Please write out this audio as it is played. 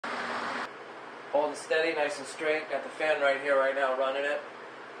Holding steady, nice and straight. Got the fan right here, right now, running it.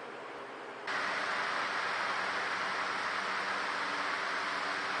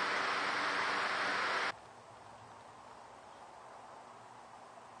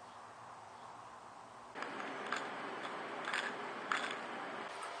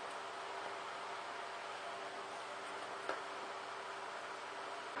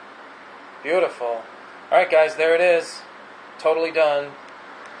 Beautiful. Alright guys, there it is. Totally done.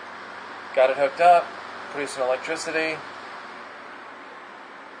 Got it hooked up, producing electricity.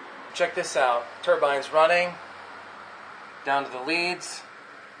 Check this out. Turbine's running. Down to the leads.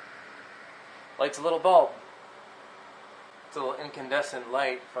 Lights a little bulb. It's a little incandescent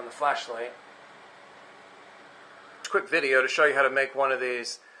light from the flashlight. Quick video to show you how to make one of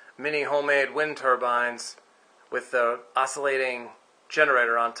these mini homemade wind turbines with the oscillating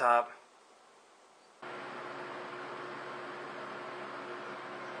generator on top.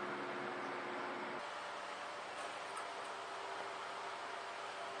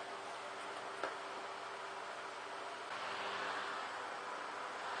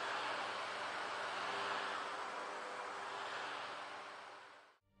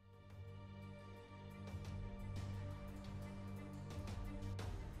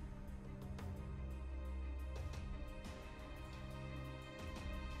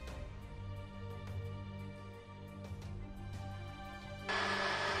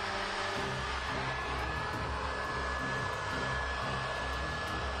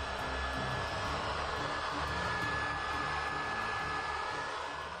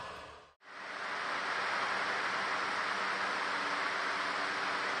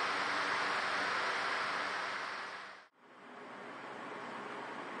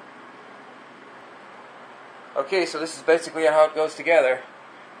 Okay, so this is basically how it goes together.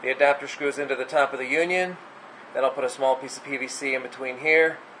 The adapter screws into the top of the union. Then I'll put a small piece of PVC in between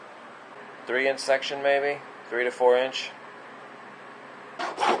here. 3-inch section maybe, 3 to 4 inch.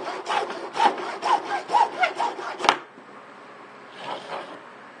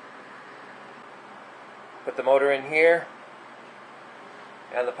 Put the motor in here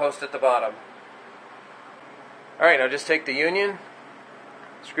and the post at the bottom. Alright, now just take the union,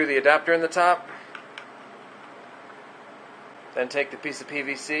 screw the adapter in the top, then take the piece of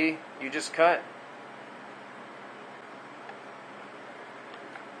PVC you just cut,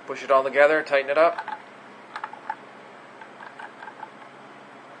 push it all together, tighten it up.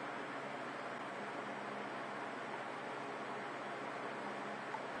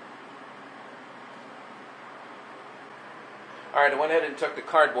 Alright, I went ahead and took the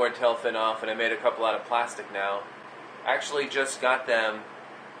cardboard tail fin off and I made a couple out of plastic now. I actually just got them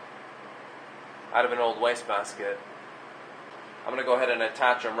out of an old wastebasket. I'm going to go ahead and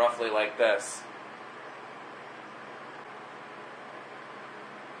attach them roughly like this.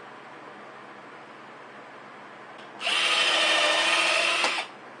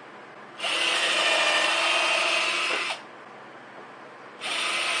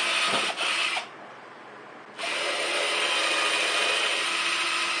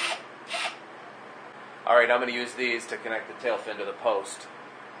 Alright, I'm going to use these to connect the tail fin to the post.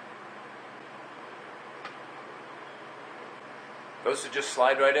 Those should just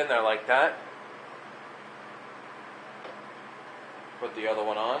slide right in there like that. Put the other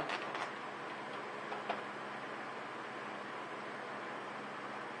one on.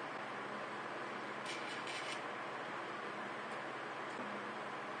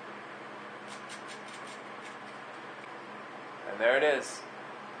 And there it is.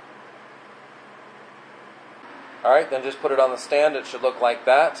 Alright, then just put it on the stand. It should look like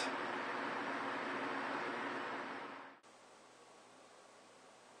that.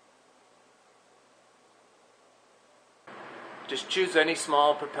 Just choose any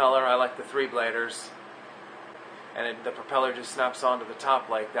small propeller. I like the 3-bladers. And the propeller just snaps onto the top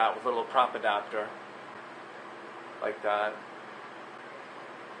like that with a little prop adapter. Like that.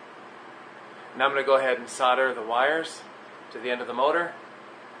 Now I'm going to go ahead and solder the wires to the end of the motor.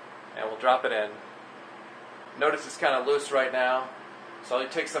 And we'll drop it in. Notice it's kind of loose right now. So I'll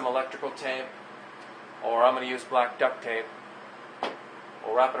take some electrical tape. Or I'm going to use black duct tape.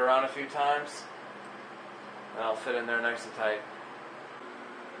 We'll wrap it around a few times. And I'll fit in there nice and tight.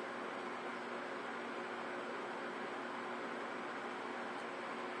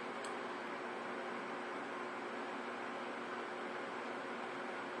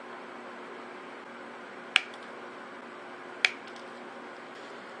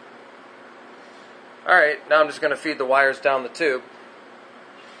 Alright, now I'm just going to feed the wires down the tube.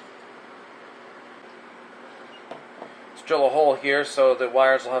 Let's drill a hole here so the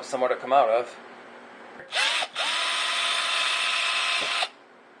wires will have somewhere to come out of.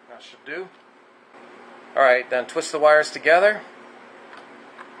 That should do. Alright, then twist the wires together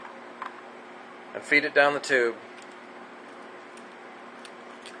and feed it down the tube.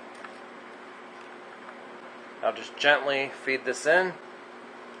 Now just gently feed this in.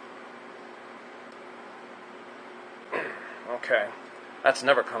 Okay, that's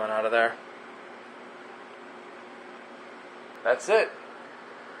never coming out of there. That's it.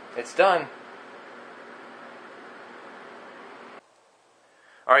 It's done.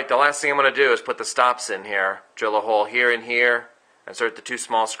 Alright, the last thing I'm going to do is put the stops in here. Drill a hole here and here, insert the 2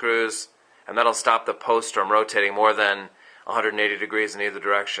 small screws, and that'll stop the post from rotating more than 180 degrees in either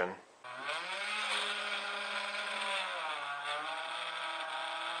direction.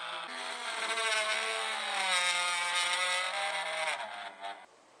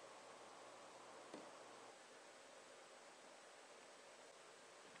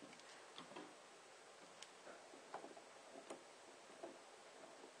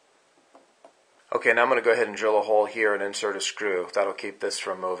 Okay, now I'm going to go ahead and drill a hole here and insert a screw. That'll keep this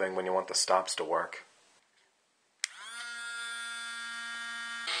from moving when you want the stops to work.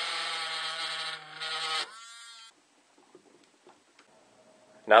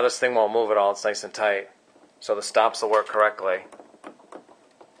 Now this thing won't move at all, it's nice and tight, so the stops will work correctly.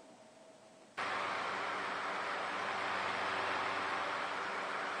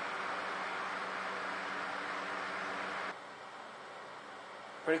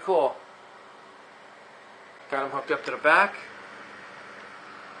 Pretty cool. Got them hooked up to the back.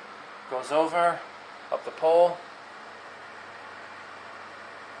 Goes over, up the pole.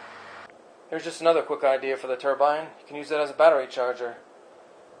 Here's just another quick idea for the turbine. You can use it as a battery charger.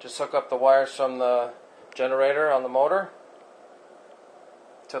 Just hook up the wires from the generator on the motor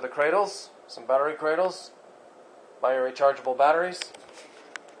to the cradles, some battery cradles. Buy your rechargeable batteries.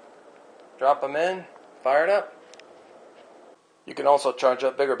 Drop them in, fire it up. You can also charge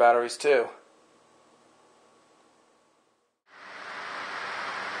up bigger batteries too.